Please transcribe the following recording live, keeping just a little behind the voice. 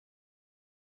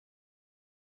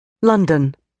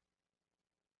London.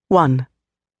 1.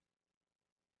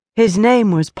 His name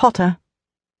was Potter,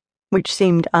 which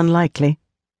seemed unlikely.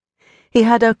 He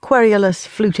had a querulous,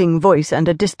 fluting voice and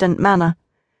a distant manner,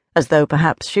 as though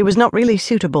perhaps she was not really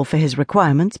suitable for his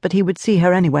requirements, but he would see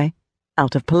her anyway,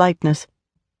 out of politeness.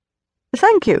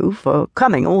 "Thank you for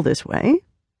coming all this way,"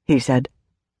 he said,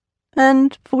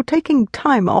 "and for taking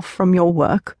time off from your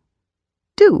work.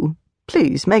 Do,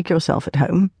 please, make yourself at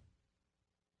home."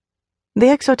 The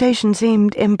exhortation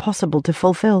seemed impossible to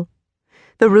fulfill.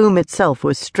 The room itself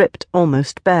was stripped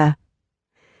almost bare.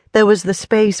 There was the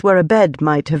space where a bed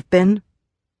might have been.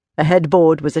 A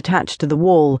headboard was attached to the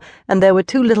wall, and there were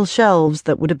 2 little shelves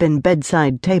that would have been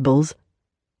bedside tables.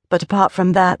 But apart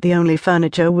from that, the only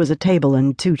furniture was a table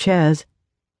and 2 chairs.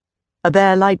 A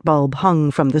bare light bulb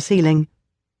hung from the ceiling.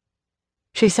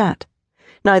 She sat,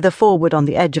 neither forward on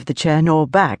the edge of the chair nor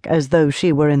back as though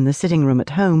she were in the sitting room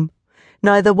at home,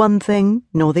 neither one thing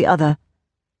nor the other,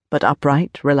 but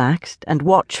upright, relaxed, and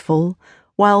watchful,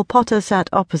 while Potter sat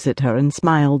opposite her and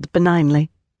smiled benignly.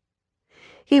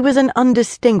 He was an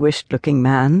undistinguished-looking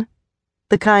man,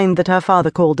 the kind that her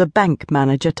father called a bank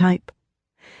manager type,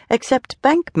 except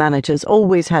bank managers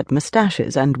always had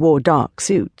moustaches and wore dark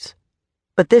suits.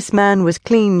 But this man was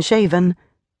clean-shaven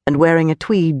and wearing a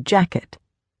tweed jacket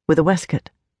with a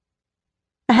waistcoat.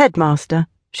 A headmaster,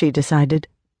 she decided.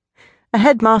 A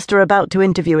headmaster about to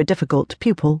interview a difficult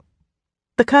pupil.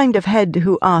 The kind of head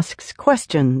who asks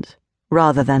questions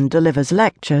rather than delivers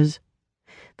lectures.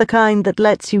 The kind that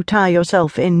lets you tie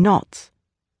yourself in knots.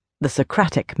 The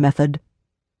Socratic method.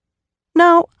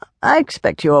 "Now, I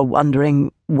expect you're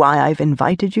wondering why I've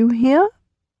invited you here?"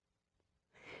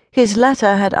 His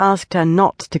letter had asked her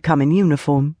not to come in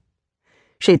uniform.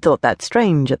 She'd thought that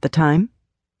strange at the time,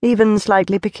 even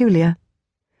slightly peculiar.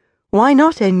 Why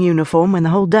not in uniform when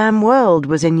the whole damn world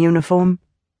was in uniform?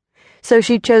 So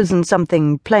she'd chosen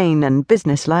something plain and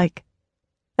businesslike.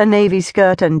 A navy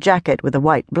skirt and jacket with a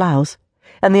white blouse,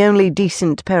 and the only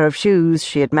decent pair of shoes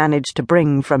she had managed to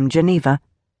bring from Geneva.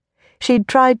 She'd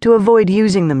tried to avoid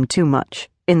using them too much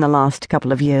in the last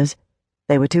couple of years.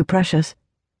 They were too precious.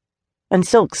 And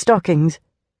silk stockings.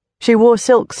 She wore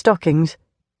silk stockings.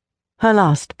 Her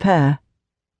last pair.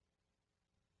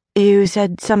 "You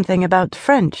said something about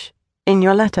French in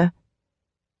your letter.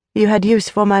 You had use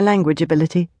for my language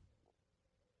ability."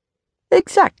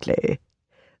 "Exactly.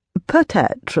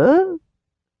 Peut-être."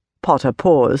 Potter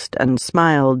paused and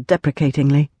smiled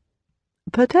deprecatingly.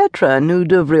 "Peut-être nous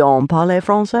devrions parler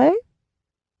français?"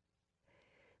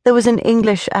 There was an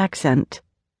English accent,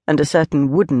 and a certain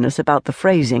woodenness about the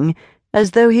phrasing,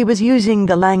 as though he was using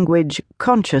the language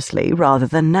consciously rather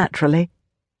than naturally.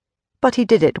 But he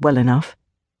did it well enough.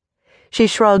 She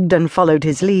shrugged and followed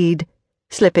his lead,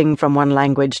 slipping from one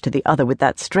language to the other with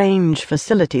that strange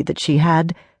facility that she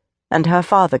had, and her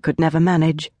father could never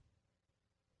manage.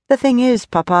 "The thing is,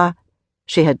 Papa,"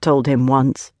 she had told him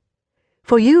once,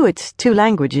 "for you it's 2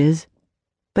 languages,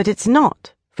 but it's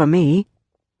not for me.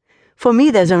 For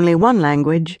me there's only 1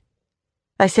 language.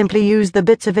 I simply use the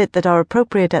bits of it that are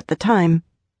appropriate at the time."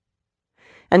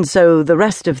 And so the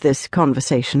rest of this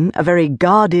conversation, a very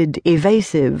guarded,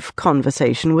 evasive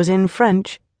conversation, was in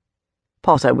French.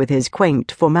 Potter with his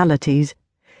quaint formalities,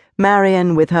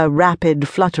 Marian with her rapid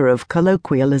flutter of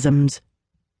colloquialisms.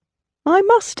 "I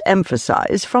must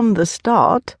emphasize from the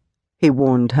start," he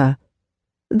warned her,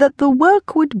 "that the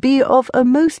work would be of a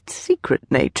most secret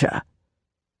nature.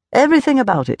 Everything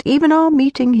about it, even our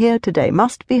meeting here today,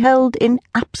 must be held in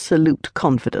absolute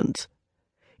confidence.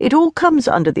 It all comes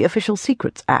under the Official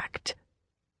Secrets Act.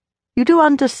 You do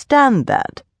understand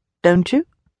that, don't you?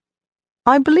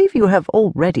 I believe you have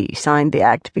already signed the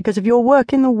act because of your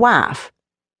work in the WAF,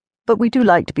 but we do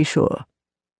like to be sure."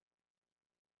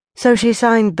 So she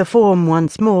signed the form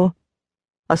once more,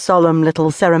 a solemn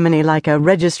little ceremony like a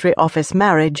registry office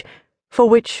marriage, for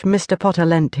which Mr. Potter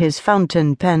lent his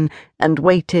fountain pen and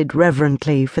waited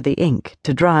reverently for the ink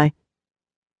to dry.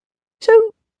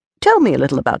 "So, tell me a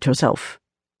little about yourself,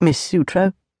 Miss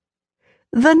Sutro.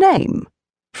 The name,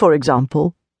 for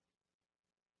example.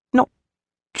 Not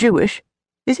Jewish,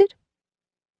 is it?"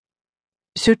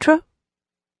 "Sutro?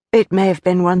 It may have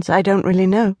been once, I don't really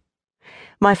know.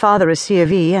 My father is C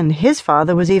of E, and his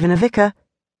father was even a vicar,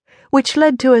 which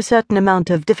led to a certain amount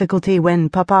of difficulty when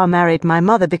Papa married my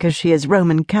mother because she is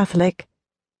Roman Catholic.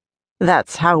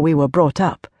 That's how we were brought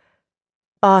up.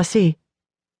 R.C.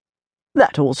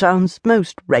 That all sounds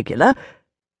most regular,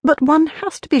 but one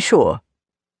has to be sure."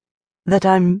 "That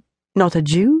I'm not a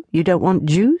Jew? You don't want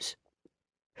Jews?"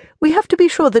 "We have to be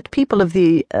sure that people of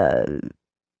the,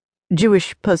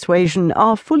 Jewish persuasion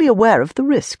are fully aware of the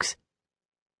risks."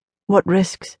 "What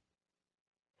risks?"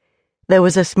 There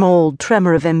was a small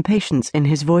tremor of impatience in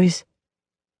his voice.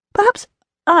 "Perhaps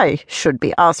I should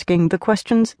be asking the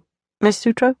questions, Miss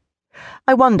Sutro.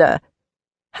 I wonder,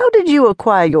 how did you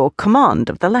acquire your command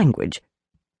of the language?"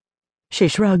 She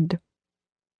shrugged.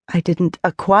 "I didn't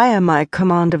acquire my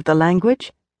command of the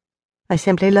language. I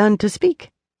simply learned to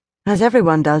speak, as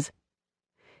everyone does.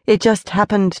 It just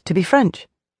happened to be French.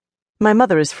 My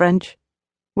mother is French.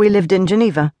 We lived in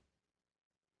Geneva."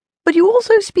 "But you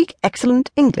also speak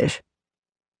excellent English."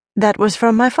 "That was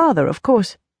from my father, of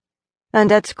course. And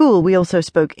at school we also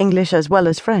spoke English as well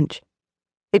as French.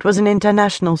 It was an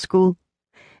international school,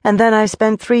 and then I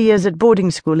spent 3 years at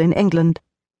boarding school in England."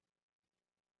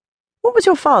 "What was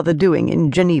your father doing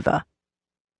in Geneva?"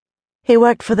 "He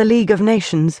worked for the League of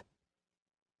Nations."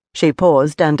 She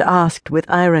paused and asked with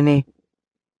irony,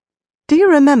 "Do you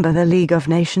remember the League of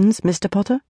Nations, Mr.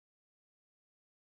 Potter?"